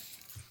Hole.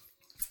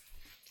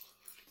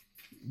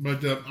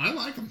 But I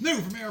like them.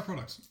 New from AR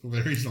Products.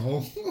 Larry's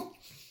Hole.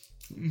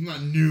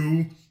 Not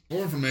new.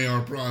 Or from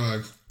AR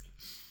Products.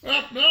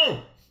 Oh,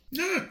 no!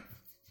 Yeah!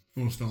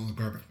 Almost fell on the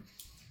carpet.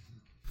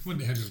 One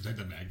day I just take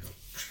the bag, go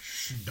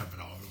dump it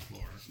all over the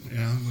floor.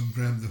 Yeah, I'm going to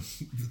grab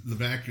the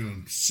vacuum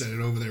and set it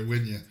over there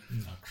with you.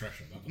 I'll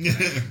crush it up.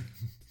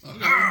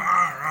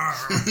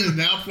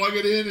 Now plug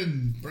it in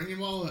and bring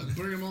them all in.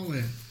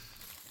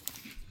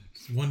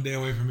 It's one day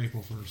away from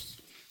April 1st.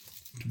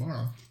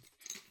 Tomorrow.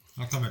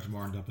 I'll come back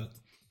tomorrow and dump it.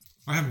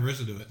 I haven't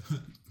Marissa do it.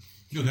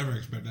 You'll never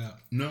expect that.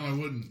 No, I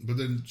wouldn't. But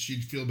then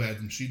she'd feel bad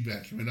and she'd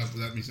vacuum it up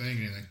without me saying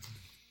anything.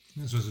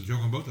 This was a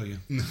joke on both of you.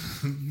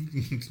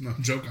 It's not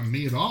a joke on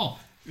me at all.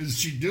 Because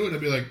she'd do it,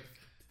 I'd be like,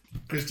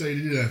 Chris, tell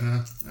you to do that,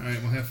 huh? All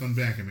right, we'll have fun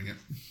vacuuming it.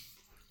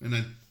 And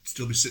I'd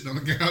still be sitting on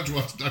the couch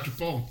watching Dr.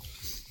 Paul.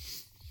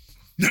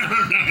 No.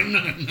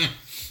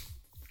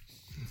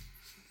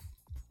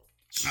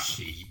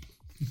 Sheep.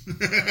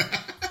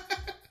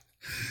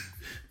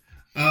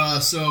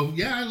 So,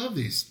 yeah, I love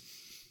these.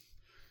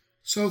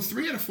 So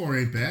 3 out of 4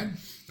 ain't bad.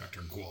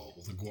 Dr. Gual,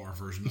 the Guar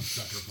version of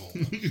Dr. Pole.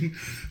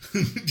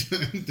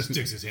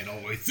 Sticks his hand all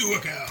the way through a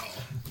cow.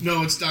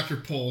 No, it's Dr.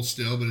 Pole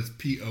still, but it's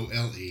Pole.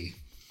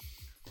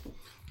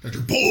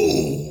 Dr.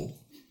 Pole!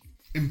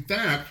 In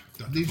fact...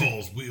 Dr.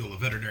 Pole's wheel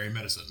of veterinary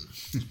medicine.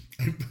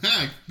 In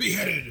fact...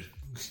 Beheaded!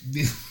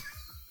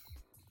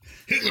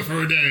 Hitler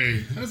for a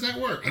day. How does that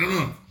work? I don't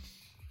know.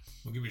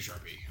 Well, give me a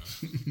Sharpie.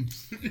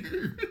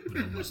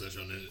 Put a mustache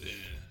on it.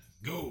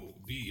 Go,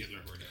 be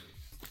Hitler for a day.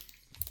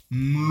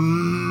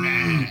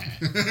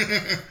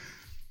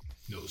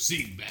 No,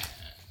 sing bad.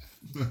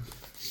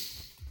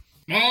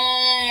 No,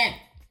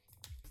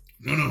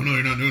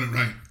 you're not doing it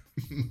right.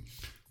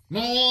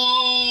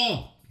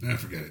 Nah,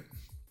 forget it.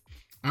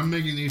 I'm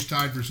making these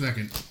tied for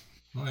second.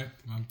 All right,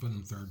 I'm putting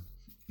them third.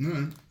 All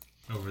right.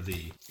 Over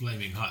the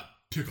flaming hot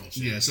pickle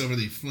chip. Yes, over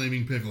the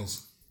flaming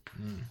pickles.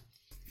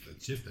 The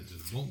chip that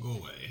just won't go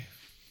away,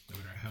 no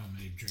matter how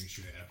many drinks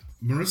you have.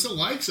 Marissa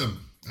likes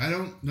them. I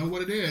don't know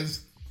what it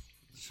is.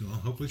 So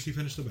hopefully she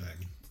finished the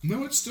bag.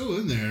 No, it's still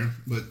in there,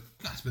 but...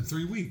 God, it's been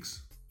 3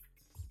 weeks.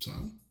 So?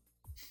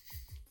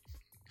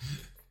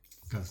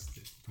 Because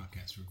the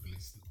podcast were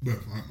released.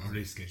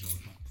 Release schedule.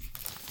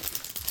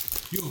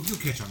 You'll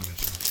catch on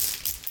eventually.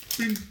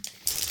 Bing.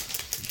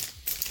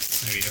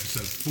 Maybe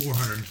episode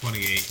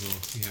 428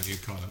 will have you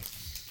caught up.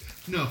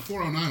 No,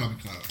 409 I'll be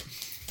caught up.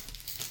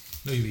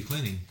 No, you'll be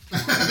cleaning.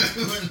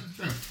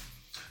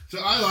 So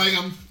I like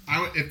them.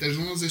 If as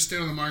long as they stay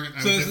on the market,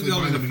 I so would this is definitely buy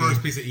only them the first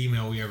again. piece of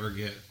email we ever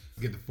get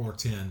to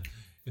 410.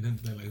 And then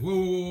they're like,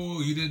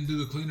 whoa, you didn't do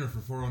the cleaner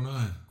for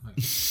 409. Like,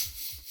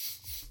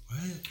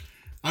 what?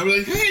 I'd be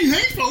like, hey,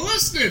 thanks for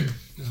listening.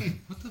 Like,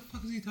 what the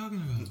fuck is he talking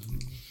about?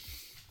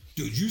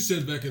 Dude, you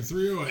said back in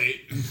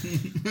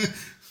 308.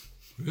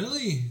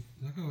 Really?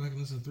 I go back and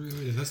listen to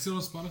 308. Is that still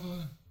on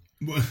Spotify?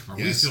 Well, Are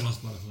we still on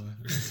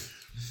Spotify?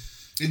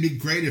 It'd be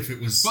great if it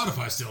was...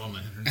 Spotify's still on the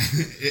internet.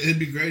 It'd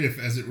be great if,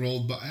 as it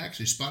rolled... But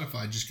actually,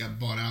 Spotify just got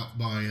bought out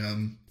by...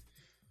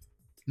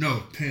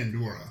 No,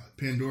 Pandora.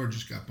 Pandora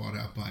just got bought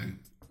out by,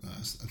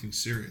 I think,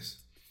 Sirius.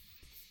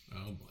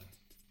 Oh, boy.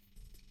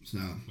 So...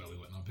 Well, we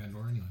went on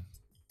Pandora anyway.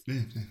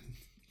 Yeah.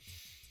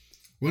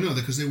 Well, no,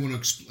 because they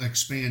want to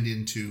expand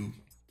into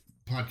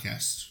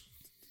podcasts.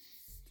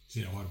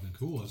 So, what would have been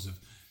cool is if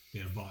they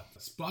had bought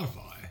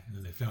Spotify and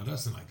then they found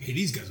us and like, hey,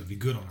 these guys would be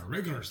good on our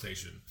regular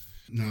station.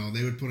 No,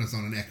 they would put us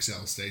on an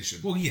XL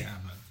station. Well, yeah,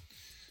 but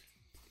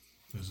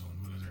there's one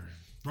of their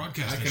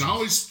broadcast I can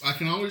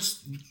always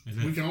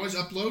we can always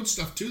upload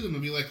stuff to them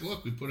and be like,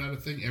 look, we put out a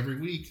thing every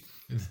week.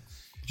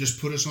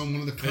 Just put us on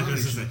one of the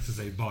cards. Since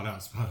they bought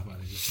out Spotify,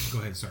 they just go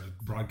ahead and start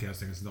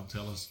broadcasting us and don't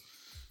tell us.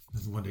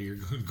 One day you're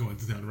going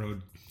down the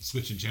road,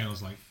 switching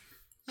channels like,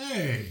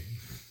 hey,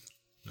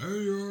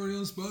 you're already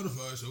on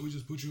Spotify, so we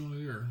just put you on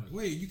the air. Like,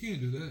 wait, you can't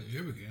do that.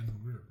 Yeah, we can.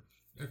 We're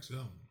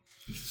XM.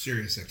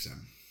 Sirius XM.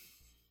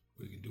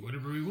 We can do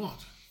whatever we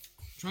want.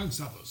 Try and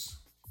stop us.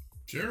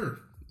 Sure.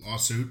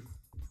 Lawsuit.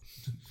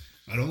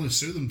 I'd only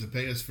sue them to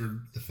pay us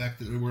for the fact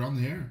that we're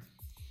on the air.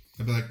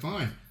 I'd be like,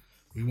 fine.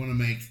 We want to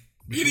make...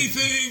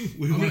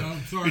 Anything!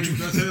 I'm sorry, did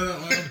I say that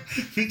out loud?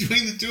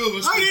 Between the two of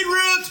us... I need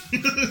rent!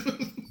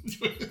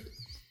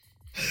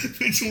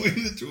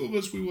 Between the two of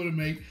us, we want to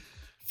make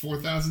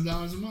 $4,000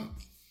 a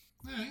month.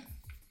 All right.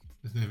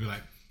 And they'd be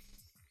like,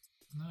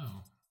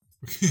 no.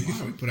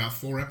 Wow, we put out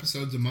 4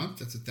 episodes a month.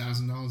 That's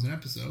 $1,000 an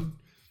episode.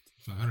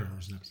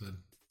 $500 an episode.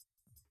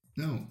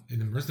 No. And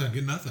the rest don't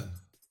get nothing.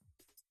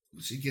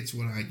 She gets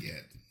what I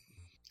get.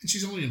 And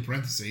she's only in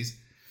parentheses.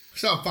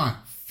 So, fine.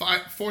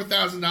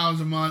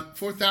 $4,000 a month.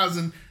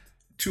 $4,250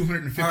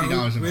 a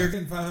month. We're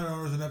getting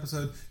 $500 an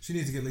episode. She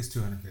needs to get at least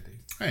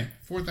 $250. Hey,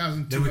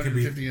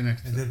 $4,250 an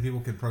episode. And then people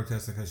can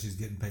protest because she's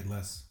getting paid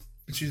less.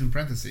 But she's in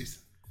parentheses.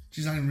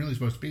 She's not even really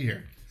supposed to be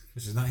here.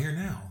 But she's not here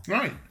now.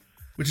 Right.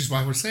 Which is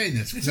why we're saying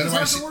this. She doesn't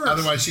have to work.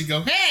 Otherwise she'd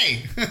go,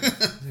 hey!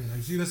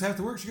 She doesn't have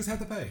to work. She just have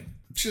to pay.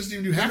 She doesn't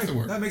even do half the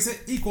work. That makes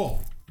it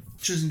equal.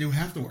 She doesn't do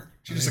half the work.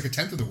 She does like a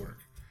tenth of the work.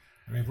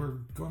 I mean, if we're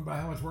going by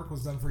how much work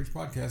was done for each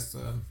podcast,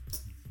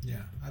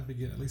 yeah, I'd be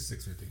getting at least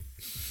 $6.50.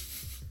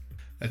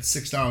 That's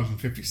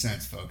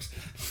 $6.50, folks.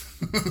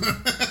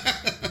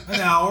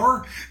 An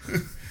hour.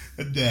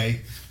 A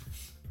day.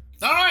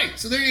 All right,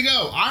 so there you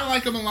go. I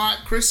like them a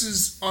lot. Chris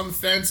is on the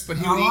fence, but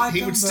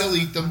he would still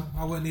eat them.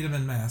 I wouldn't eat them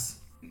in mass.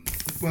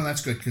 Well,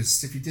 that's good,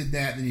 because if you did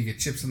that, then you get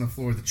chips on the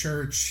floor of the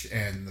church,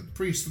 and the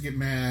priest would get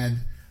mad.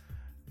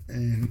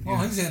 And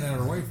he's handing out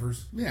our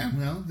wafers. Yeah,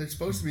 well, they're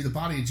supposed to be the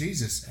body of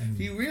Jesus. And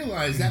you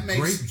realize that makes...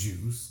 Grape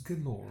juice.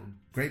 Good Lord.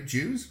 Grape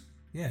Jews?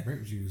 Yeah,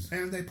 grape juice.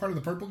 Aren't they part of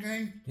the purple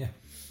gang? Yeah.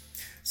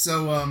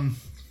 So,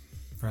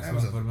 put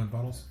them in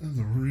bottles. That was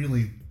a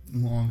really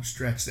long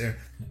stretch there.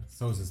 Yeah,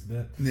 so is this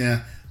bit.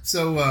 Yeah.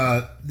 So,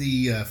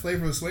 the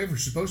flavorless wafer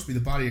is supposed to be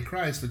the body of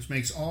Christ, which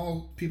makes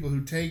all people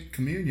who take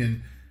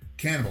communion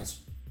cannibals.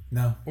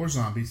 No. Or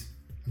zombies.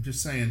 I'm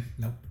just saying.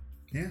 Nope.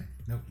 Yeah.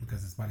 Nope,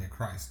 because it's the body of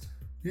Christ.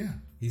 Yeah.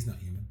 He's not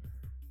human.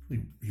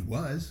 He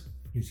was.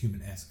 He was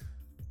human-esque.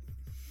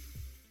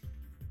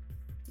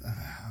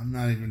 I'm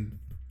not even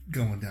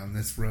going down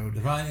this road.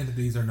 Divine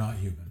entities are not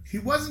human. He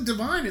wasn't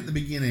divine at the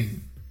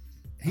beginning.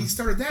 He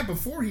started that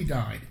before he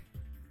died.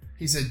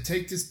 He said,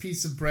 take this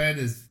piece of bread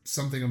as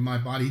something of my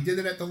body. He did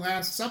it at the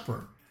Last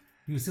Supper.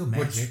 He was still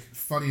magic. Which,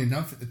 funny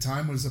enough, at the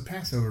time was a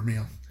Passover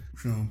meal.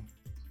 So,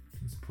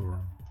 He's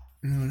poor.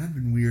 that'd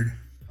been weird.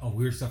 Oh,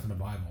 weird stuff in the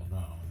Bible. No,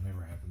 it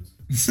never happens.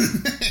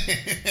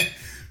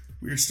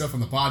 Weird stuff on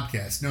the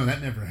podcast. No,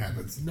 that never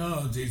happens.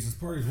 No, Jesus,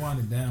 party's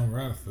winding down.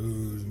 We're out of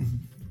food.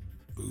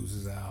 Booze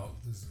is out.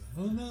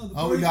 Oh no,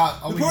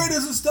 the party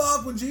doesn't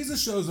stop when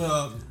Jesus shows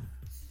up.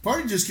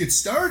 Party just gets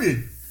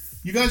started.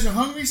 You guys are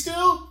hungry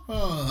still?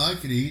 Oh, I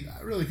could eat.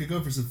 I really could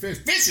go for some fish.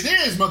 Fish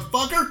it is,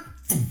 motherfucker!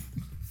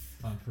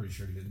 I'm pretty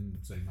sure he didn't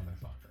say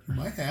motherfucker. You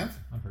might have.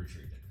 I'm pretty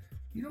sure he did.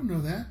 You don't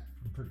know that.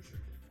 I'm pretty sure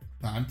he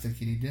did. I'm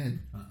thinking he did.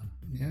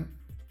 Yeah.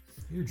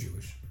 You're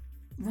Jewish.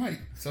 Right.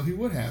 So he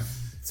would have.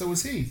 So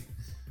was he.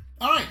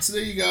 All right. So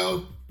there you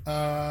go.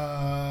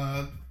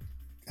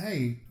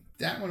 Hey,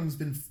 that one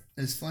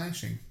is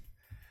flashing.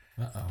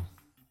 Uh-oh.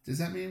 Does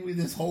that mean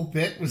this whole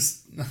bit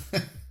was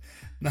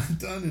not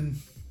done? And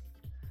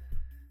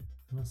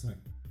what's that?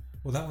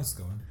 Well, that one's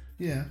going.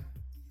 Yeah.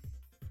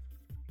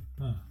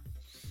 Huh.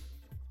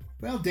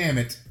 Well, damn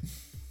it.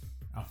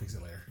 I'll fix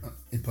it later.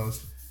 In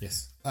post?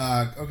 Yes.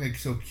 Okay,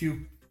 so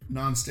cue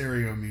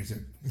non-stereo music.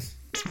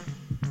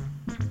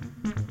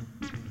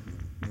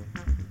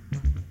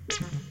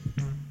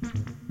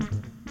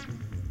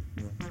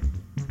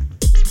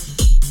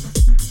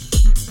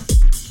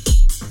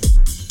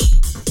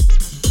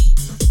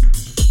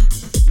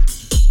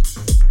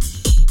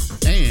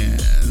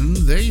 And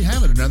there you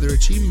have it, another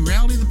Achieving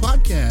Reality, the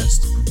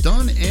podcast.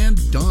 Done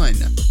and done.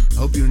 I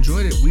hope you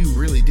enjoyed it. We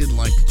really did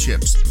like the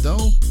chips.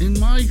 Though, in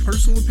my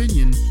personal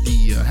opinion,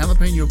 the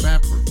jalapeno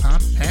peppers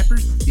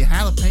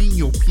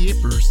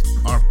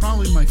are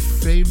probably my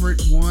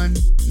favorite one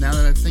now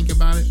that I think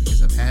about it,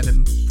 because I've had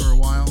them for a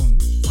while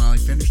and finally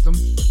finished them.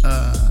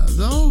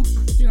 Though,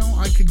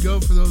 I could go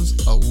for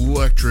those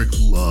electric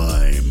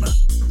lime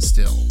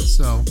still.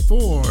 So,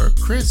 for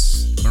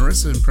Chris,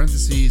 Marissa in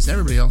parentheses,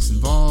 everybody else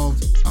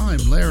involved, I'm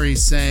Larry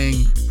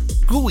saying,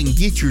 go and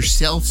get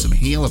yourself some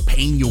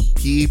jalapeno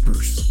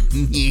peppers.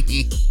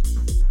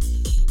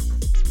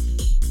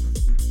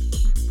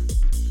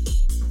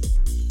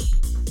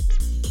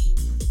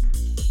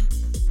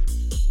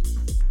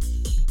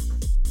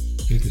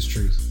 Cake is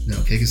truth.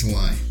 No, cake is a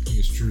lie. Cake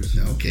is truth.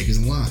 No, cake is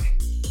a lie.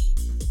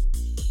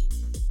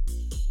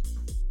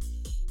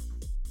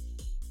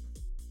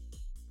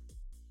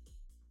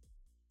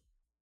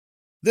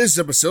 This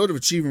episode of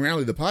Achieving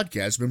Reality, the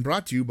podcast, has been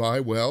brought to you by,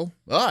 well,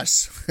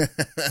 us.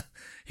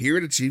 Here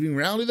at Achieving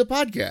Reality, the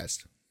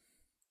podcast.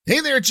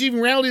 Hey there,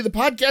 Achieving Reality, the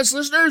podcast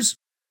listeners.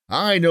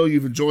 I know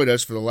you've enjoyed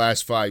us for the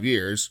last 5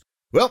 years.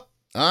 Well,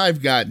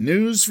 I've got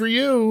news for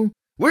you.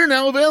 We're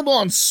now available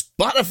on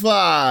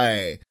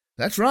Spotify.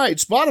 That's right,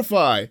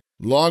 Spotify.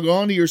 Log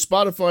on to your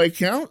Spotify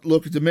account,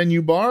 look at the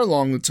menu bar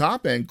along the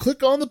top, and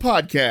click on the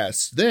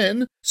podcast.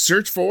 Then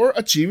search for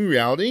Achieving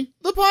Reality,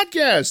 the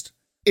podcast.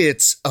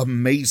 It's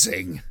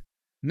amazing.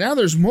 Now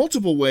there's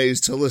multiple ways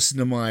to listen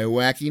to my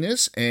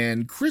wackiness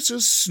and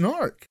Chris's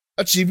snark.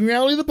 Achieving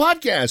Reality, the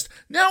podcast,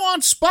 now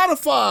on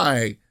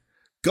Spotify.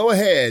 Go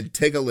ahead,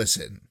 take a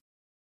listen.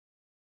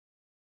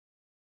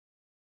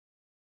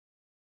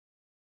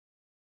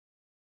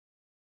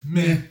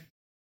 Meh.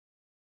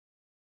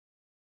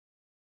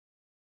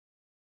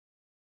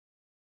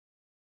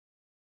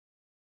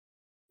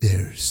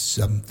 There's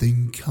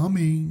something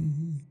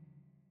coming.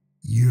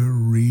 You're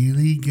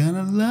really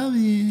gonna love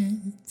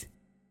it.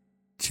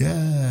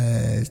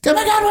 Just... Oh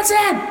my God, what's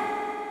that?